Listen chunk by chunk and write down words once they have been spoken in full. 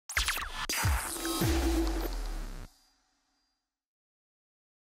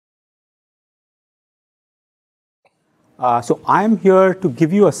So I'm here to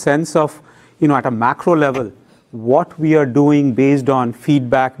give you a sense of, at a macro level, what we are doing based on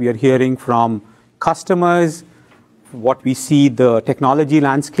feedback we are hearing from customers, what we see the technology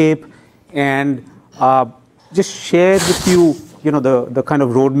landscape, and just share with you, the kind of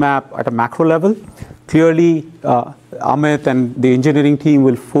roadmap at a macro level. Clearly, Amit and the engineering team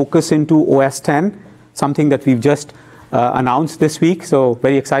will focus into OS 10, something that we've just announced this week, so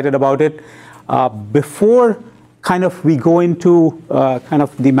very excited about it. Before we go into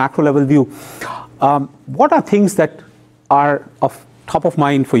the macro level view, what are things that are of top of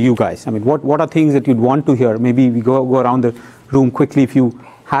mind for you guys? I mean, what are things that you'd want to hear? Maybe we go around the room quickly if you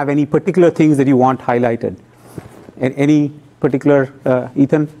have any particular things that you want highlighted. Any particular,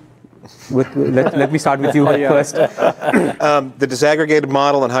 Ethan? Let me start with you first. The disaggregated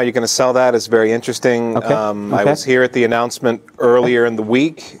model and how you're going to sell that is very interesting. Okay. I was here at the announcement earlier in the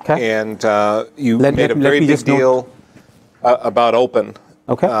week, and you made a very big deal about open,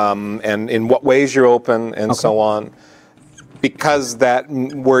 and in what ways you're open, and so on, because that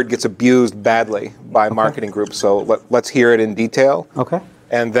word gets abused badly by marketing groups. So let's hear it in detail. Okay.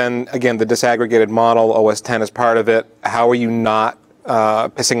 And then, again, the disaggregated model, OS 10 is part of it. How are you not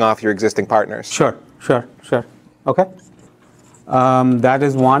pissing off your existing partners? Sure. Okay. That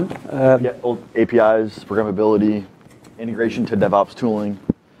is one. Old APIs, programmability, integration to DevOps tooling.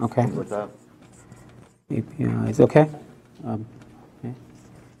 Okay. Things like that. APIs, okay.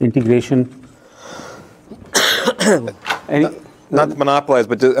 Integration. Not to monopolize,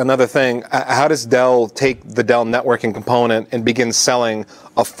 but another thing, how does Dell take the Dell networking component and begin selling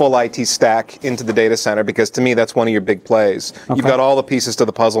a full IT stack into the data center? Because to me, that's one of your big plays. Okay. You've got all the pieces to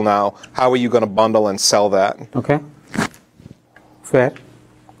the puzzle now. How are you going to bundle and sell that? Okay. Fair.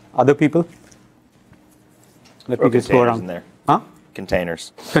 Other people? Let me just go around. In there. Huh?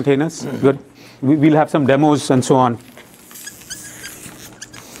 Containers. Containers, good. We'll have some demos and so on.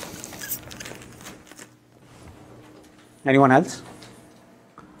 Anyone else?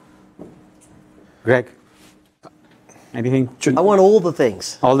 Greg? Anything? I want all the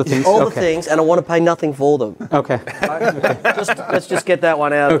things. All the things? All the things, and I want to pay nothing for them. Okay. Let's just get that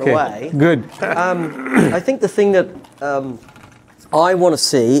one out of the way. Good. I think the thing that I want to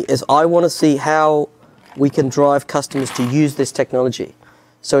see is how we can drive customers to use this technology.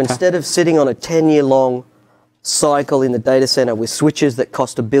 So instead of sitting on a 10-year-long cycle in the data center with switches that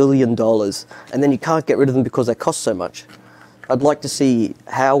cost $1 billion, and then you can't get rid of them because they cost so much, I'd like to see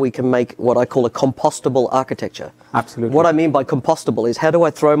how we can make what I call a compostable architecture. Absolutely. What I mean by compostable is how do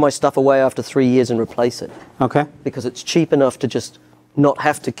I throw my stuff away after 3 years and replace it? Okay. Because it's cheap enough to just not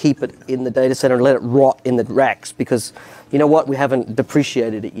have to keep it in the data center and let it rot in the racks because, you know what, we haven't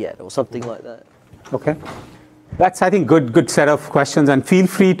depreciated it yet or something like that. Okay. That's, I think, good set of questions, and feel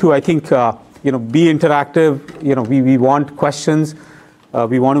free to, I think, be interactive. We want questions.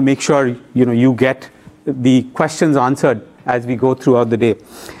 We want to make sure, you get the questions answered as we go throughout the day.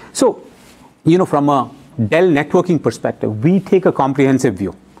 So, from a Dell networking perspective, we take a comprehensive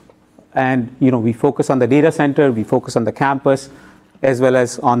view. And, we focus on the data center, we focus on the campus, as well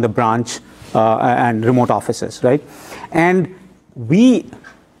as on the branch and remote offices, right? And we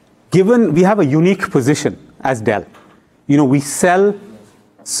have a unique position as Dell. We sell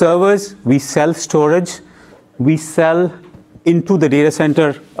servers, we sell storage, we sell into the data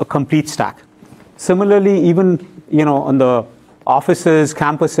center a complete stack. Similarly, even on the offices,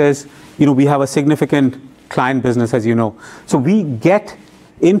 campuses, we have a significant client business, as you know. So we get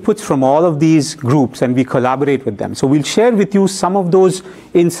inputs from all of these groups and we collaborate with them. So we'll share with you some of those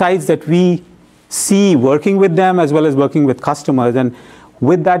insights that we see working with them as well as working with customers. And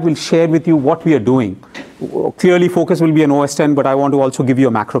with that, we'll share with you what we are doing. Clearly, focus will be on OS 10, but I want to also give you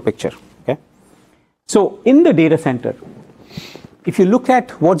a macro picture. Okay? So in the data center, if you look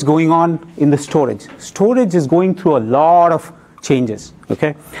at what's going on in the storage is going through a lot of changes.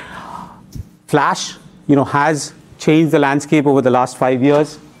 Okay? Flash, has changed the landscape over the last 5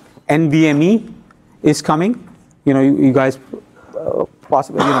 years. NVMe is coming. You guys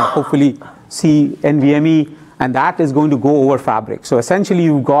possibly, hopefully see NVMe, and that is going to go over Fabric. So essentially,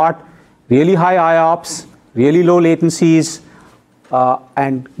 you've got really high IOPS, really low latencies,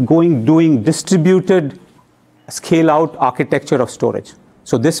 and doing distributed scale-out architecture of storage.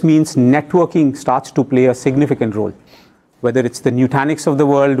 So this means networking starts to play a significant role, whether it's the Nutanix of the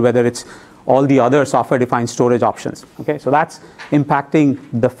world, whether it's all the other software-defined storage options. Okay, so that's impacting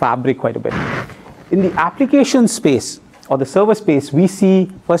the Fabric quite a bit. In the application space or the server space, we see,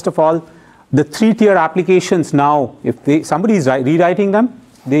 first of all, the 3-tier applications now, if somebody is rewriting them,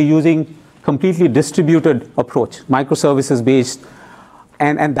 they're using completely distributed approach, microservices based.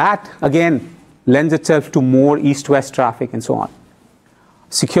 And that, again, lends itself to more east-west traffic and so on.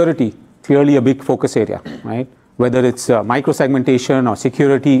 Security, clearly a big focus area, right? Whether it's micro-segmentation or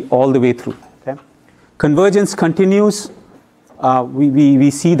security all the way through. Okay? Convergence continues.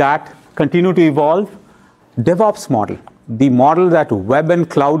 We see that continue to evolve. DevOps model, the model that web and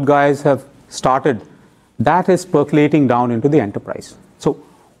cloud guys have started, that is percolating down into the enterprise. So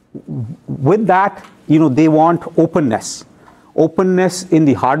with that, they want openness. Openness in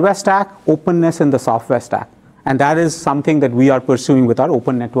the hardware stack, openness in the software stack. And that is something that we are pursuing with our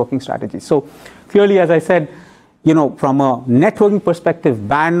open networking strategy. So clearly, as I said, from a networking perspective,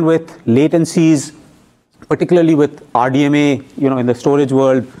 bandwidth, latencies, particularly with RDMA, in the storage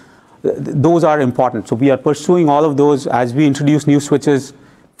world, those are important. So we are pursuing all of those as we introduce new switches,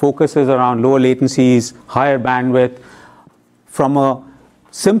 focuses around lower latencies, higher bandwidth. From a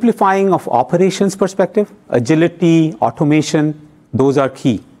simplifying of operations perspective, agility, automation, those are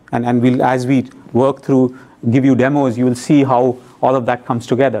key. And we'll, as we work through, give you demos, you will see how all of that comes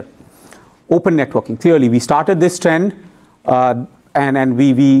together. Open networking, clearly, we started this trend, and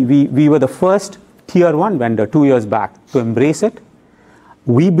we were the first tier 1 vendor 2 years back to embrace it.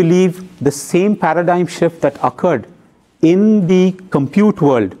 We believe the same paradigm shift that occurred in the compute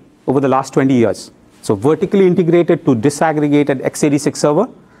world over the last 20 years. So vertically integrated to disaggregated x86 server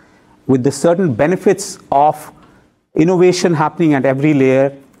with the certain benefits of innovation happening at every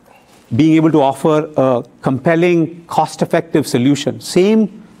layer, being able to offer a compelling, cost-effective solution.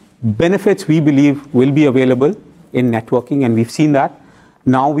 Same benefits we believe will be available in networking, and we've seen that.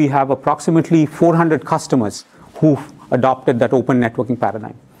 Now we have approximately 400 customers who've adopted that open networking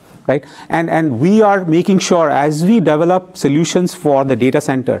paradigm, right? And we are making sure as we develop solutions for the data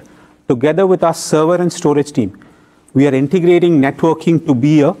center, together with our server and storage team, we are integrating networking to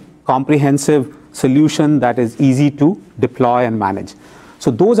be a comprehensive solution that is easy to deploy and manage. So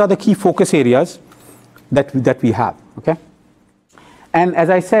those are the key focus areas that we have, okay? And as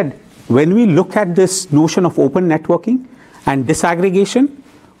I said, when we look at this notion of open networking and disaggregation,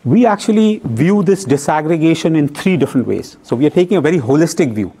 we actually view this disaggregation in 3 different ways. So we are taking a very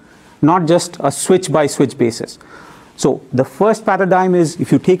holistic view, not just a switch by switch basis. So the first paradigm is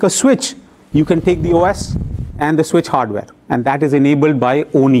if you take a switch, you can take the OS and the switch hardware, and that is enabled by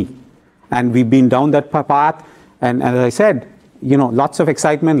ONI. And we've been down that path, and as I said, lots of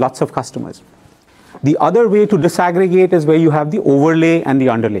excitement, lots of customers. The other way to disaggregate is where you have the overlay and the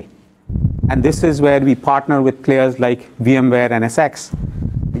underlay. And this is where we partner with players like VMware and NSX.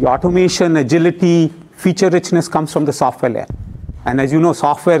 The automation, agility, feature richness comes from the software layer. And as you know,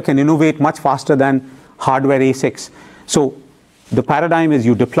 software can innovate much faster than hardware ASICs. So the paradigm is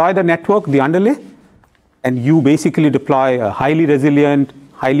you deploy the network, the underlay, and you basically deploy a highly resilient,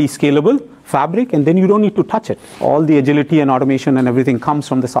 highly scalable fabric, and then you don't need to touch it. All the agility and automation and everything comes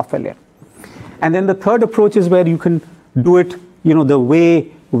from the software layer. And then the third approach is where you can do it, the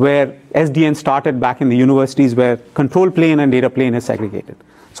way where SDN started back in the universities, where control plane and data plane is segregated.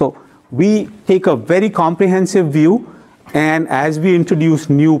 So we take a very comprehensive view, and as we introduce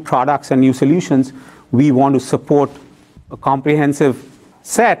new products and new solutions, we want to support a comprehensive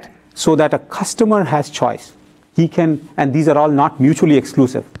set so that a customer has choice. He can, and these are all not mutually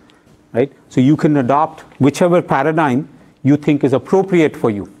exclusive, right? So you can adopt whichever paradigm you think is appropriate for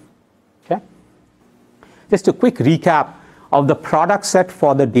you, okay? Just a quick recap of the product set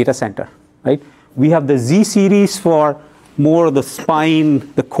for the data center, right? We have the Z series for more the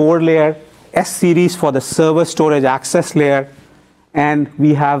spine, the core layer, S series for the server storage access layer, and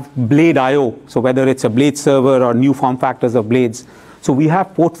we have Blade IO, so whether it's a Blade server or new form factors of Blades. So we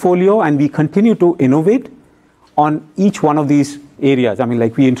have portfolio, and we continue to innovate on each one of these areas. I mean,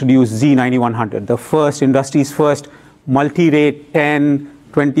 like we introduced Z9100, the first, industry's first multi-rate 10,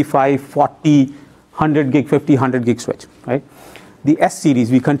 25, 40, 100 gig, 50, 100 gig switch, right? The S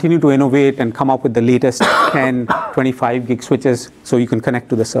series, we continue to innovate and come up with the latest 10, 25 gig switches so you can connect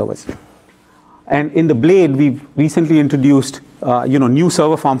to the servers. And in the Blade, we've recently introduced new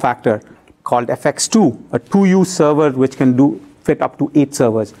server form factor called FX2, a 2U server which can fit up to 8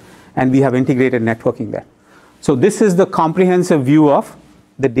 servers, and we have integrated networking there. So this is the comprehensive view of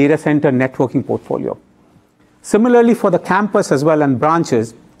the data center networking portfolio. Similarly, for the campus as well and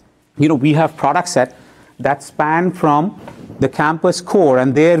branches, we have product set that span from the campus core,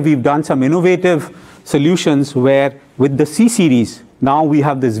 and there we've done some innovative solutions where with the C series, now we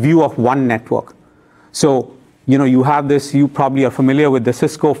have this view of one network. So, you have this, you probably are familiar with the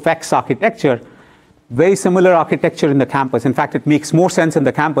Cisco FEX architecture, very similar architecture in the campus. In fact, it makes more sense in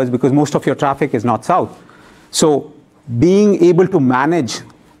the campus because most of your traffic is north-south. So being able to manage,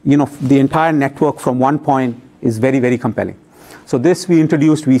 the entire network from one point is very, very compelling. So this we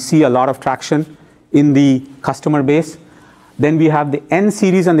introduced, we see a lot of traction in the customer base. Then we have the N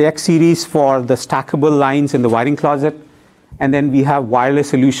series and the X series for the stackable lines in the wiring closet. And then we have wireless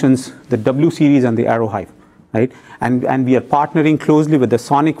solutions, the W series and the Arrow Hive, right? And we are partnering closely with the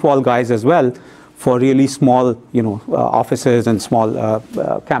SonicWall guys as well for really small, offices and small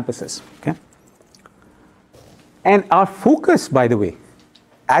campuses, okay? And our focus, by the way,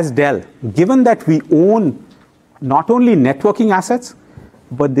 as Dell, given that we own not only networking assets,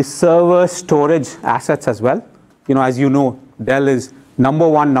 but the server storage assets as well. As you know, Dell is number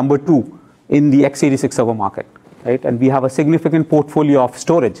 1, number 2 in the x86 server market, right? And we have a significant portfolio of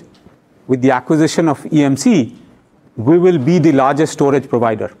storage. With the acquisition of EMC, we will be the largest storage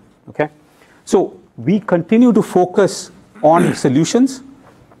provider, okay? So we continue to focus on solutions,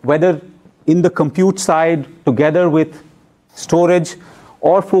 whether in the compute side together with storage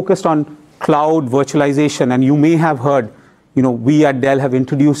or focused on cloud virtualization. And you may have heard, we at Dell have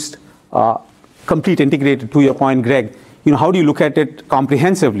introduced complete integrated, to your point, Greg. How do you look at it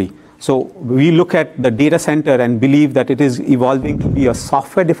comprehensively? So we look at the data center and believe that it is evolving to be a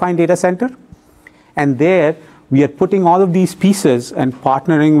software-defined data center. And there, we are putting all of these pieces and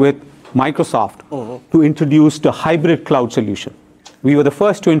partnering with Microsoft to introduce the hybrid cloud solution. We were the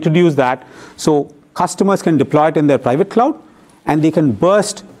first to introduce that, so customers can deploy it in their private cloud, and they can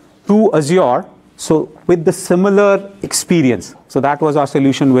burst to Azure, so with the similar experience. So that was our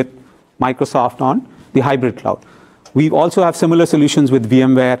solution with Microsoft on the hybrid cloud. We also have similar solutions with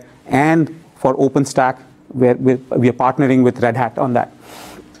VMware and for OpenStack, where we are partnering with Red Hat on that.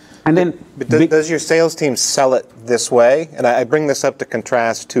 And then, does your sales team sell it this way? And I bring this up to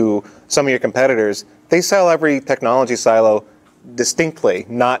contrast to some of your competitors. They sell every technology silo distinctly,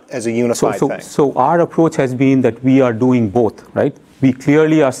 not as a unified thing. So our approach has been that we are doing both, right? We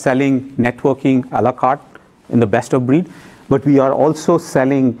clearly are selling networking a la carte in the best of breed, but we are also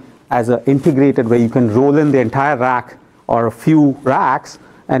selling as an integrated where you can roll in the entire rack or a few racks,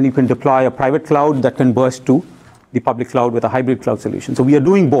 and you can deploy a private cloud that can burst to the public cloud with a hybrid cloud solution. So we are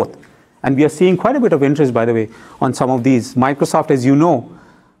doing both. And we are seeing quite a bit of interest, by the way, on some of these. Microsoft, as you know,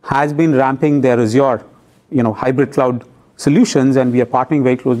 has been ramping their Azure, hybrid cloud solutions, and we are partnering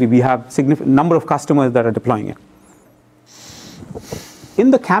very closely. We have a significant number of customers that are deploying it.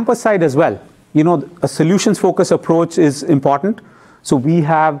 In the campus side as well, a solutions-focused approach is important. So we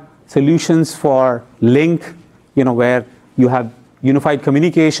have solutions for Link, where you have unified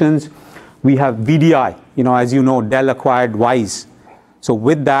communications. We have VDI, as you know, Dell acquired Wise. So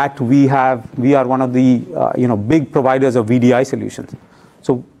with that, we are one of the big providers of VDI solutions.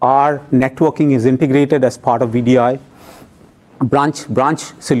 So our networking is integrated as part of VDI. Branch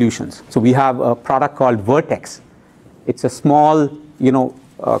solutions. So we have a product called Vertex. It's a small,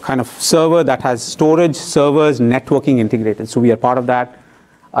 kind of server that has storage, servers, networking integrated. So we are part of that.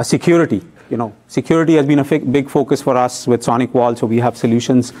 Security. Security has been a big focus for us with SonicWall. So we have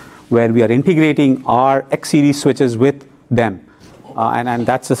solutions where we are integrating our X series switches with them. And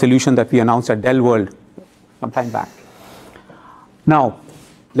that's the solution that we announced at Dell World some time back. Now,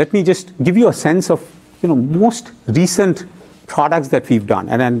 let me just give you a sense of most recent products that we've done.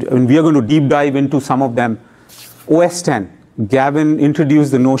 And we are going to deep dive into some of them. OS 10. Gavin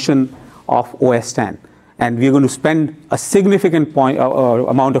introduced the notion of OS 10. And we're going to spend a significant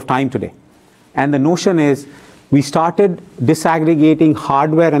amount of time today. And the notion is, we started disaggregating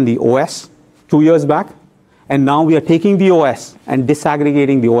hardware and the OS 2 years back. And now we are taking the OS and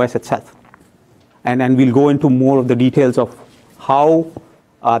disaggregating the OS itself. And we'll go into more of the details of how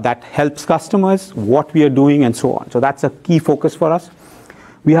that helps customers, what we are doing, and so on. So that's a key focus for us.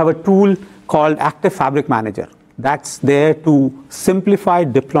 We have a tool called Active Fabric Manager. That's there to simplify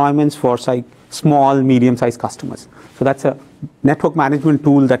deployments for small, medium-sized customers. So that's a network management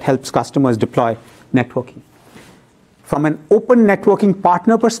tool that helps customers deploy networking. From an open networking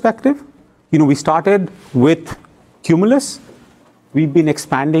partner perspective, we started with Cumulus. We've been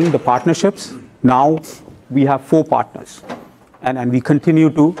expanding the partnerships. Now we have 4 partners. And we continue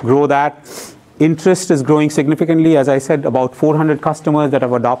to grow that. Interest is growing significantly. As I said, about 400 customers that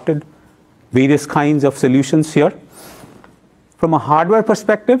have adopted various kinds of solutions here. From a hardware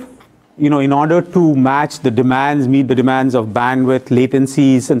perspective, in order to match the demands, meet the demands of bandwidth,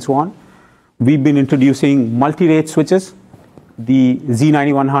 latencies, and so on, we've been introducing multi-rate switches, the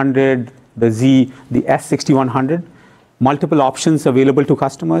Z9100, the S6100, multiple options available to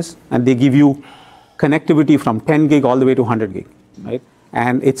customers, and they give you connectivity from 10 gig all the way to 100 gig, right?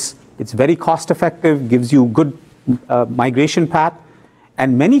 And it's very cost effective, gives you good migration path.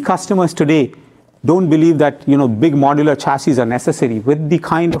 And many customers today don't believe that big modular chassis are necessary. With the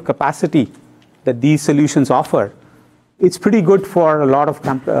kind of capacity that these solutions offer, it's pretty good for a lot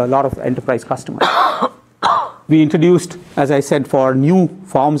of enterprise customers. We introduced, as I said, for new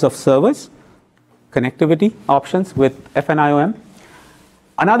forms of servers, connectivity options with FNIOM.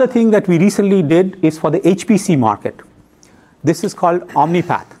 Another thing that we recently did is for the HPC market. This is called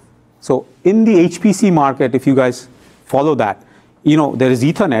OmniPath. So in the HPC market, if you guys follow that, there is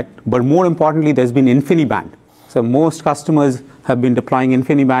Ethernet, but more importantly, there's been InfiniBand. So most customers have been deploying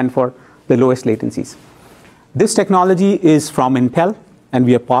InfiniBand for the lowest latencies. This technology is from Intel, and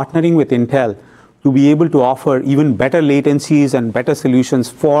we are partnering with Intel to be able to offer even better latencies and better solutions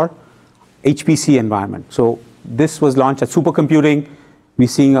for HPC environment. So this was launched at Supercomputing. We're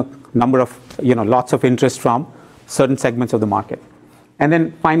seeing a number of, lots of interest from certain segments of the market. And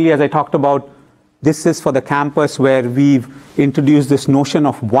then finally, as I talked about, this is for the campus where we've introduced this notion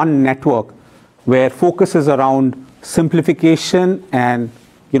of one network where focus is around simplification and,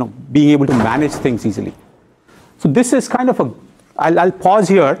 being able to manage things easily. So this is kind of I'll pause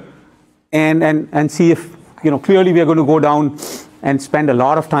here and see if, clearly we are going to go down and spend a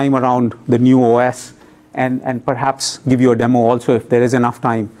lot of time around the new OS and perhaps give you a demo also if there is enough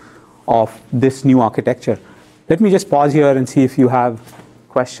time of this new architecture. Let me just pause here and see if you have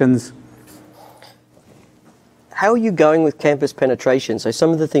questions. How are you going with campus penetration? So some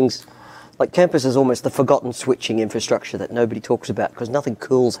of the things, like campus is almost the forgotten switching infrastructure that nobody talks about because nothing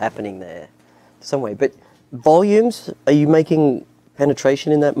cool's happening there some way. But volumes, are you making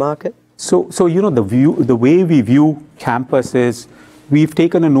penetration in that market? So the way we view campus is we've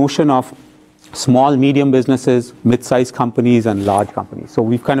taken a notion of small, medium businesses, mid-sized companies, and large companies. So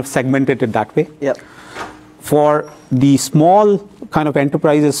we've kind of segmented it that way. Yep. For the small kind of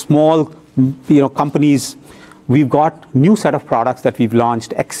enterprises, small companies, we've got new set of products that we've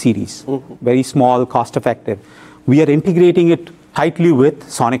launched, X series, very small, cost-effective. We are integrating it tightly with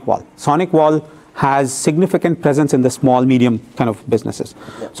SonicWall. SonicWall has significant presence in the small, medium kind of businesses.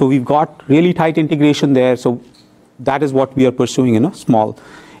 Yep. So we've got really tight integration there. So that is what we are pursuing in a small.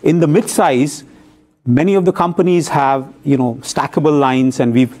 In the mid-size, many of the companies have stackable lines,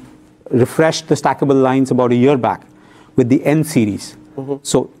 and we've refreshed the stackable lines about a year back with the N series.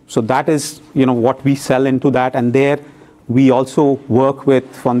 So that is what we sell into that, and there we also work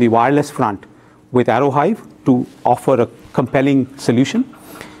with, from the wireless front, with Arrowhive to offer a compelling solution.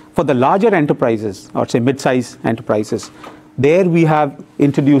 For the larger enterprises, or say mid-size enterprises, there we have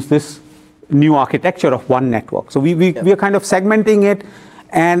introduced this new architecture of one network. So we are kind of segmenting it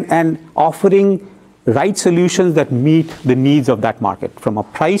and offering right solutions that meet the needs of that market from a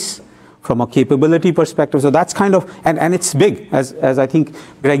price, from a capability perspective. So that's kind of, and it's big, as I think,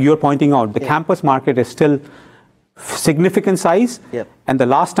 Greg, you're pointing out. The campus market is still significant size. Yep. And the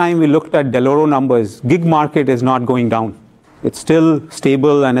last time we looked at Dell'Oro numbers, gig market is not going down. It's still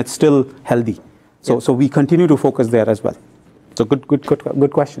stable and it's still healthy. So we continue to focus there as well. So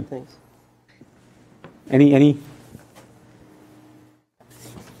good question. Thanks. Any?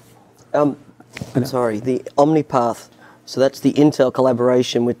 Sorry, the OmniPath. So that's the Intel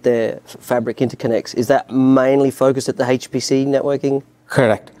collaboration with their fabric interconnects. Is that mainly focused at the HPC networking?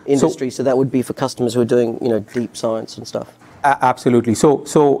 Correct. Industry. So that would be for customers who are doing, deep science and stuff. Absolutely.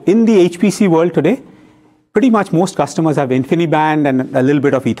 So in the HPC world today, pretty much most customers have InfiniBand and a little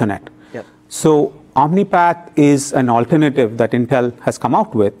bit of Ethernet. Yep. So OmniPath is an alternative that Intel has come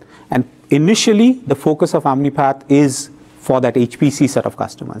out with. And initially, the focus of OmniPath is for that HPC set of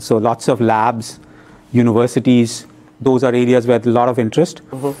customers. So lots of labs, universities, those are areas where there's a lot of interest.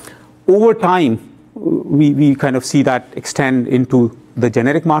 Over time, we kind of see that extend into the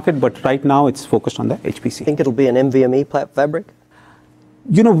generic market, but right now it's focused on the HPC. Think it'll be an NVMe fabric?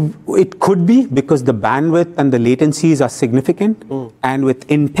 It could be, because the bandwidth and the latencies are significant. And with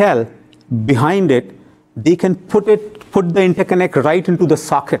Intel behind it, they can put the interconnect right into the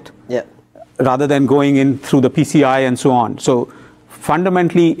socket. Yeah. Rather than going in through the PCI and so on. So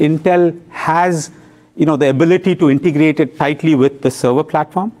fundamentally, Intel has the ability to integrate it tightly with the server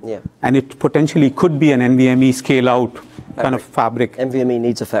platform. Yeah. And it potentially could be an NVMe scale-out kind of fabric. NVMe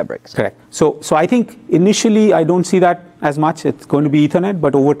needs a fabric. Correct. So I think initially I don't see that as much. It's going to be Ethernet,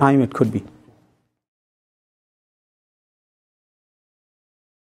 but over time it could be.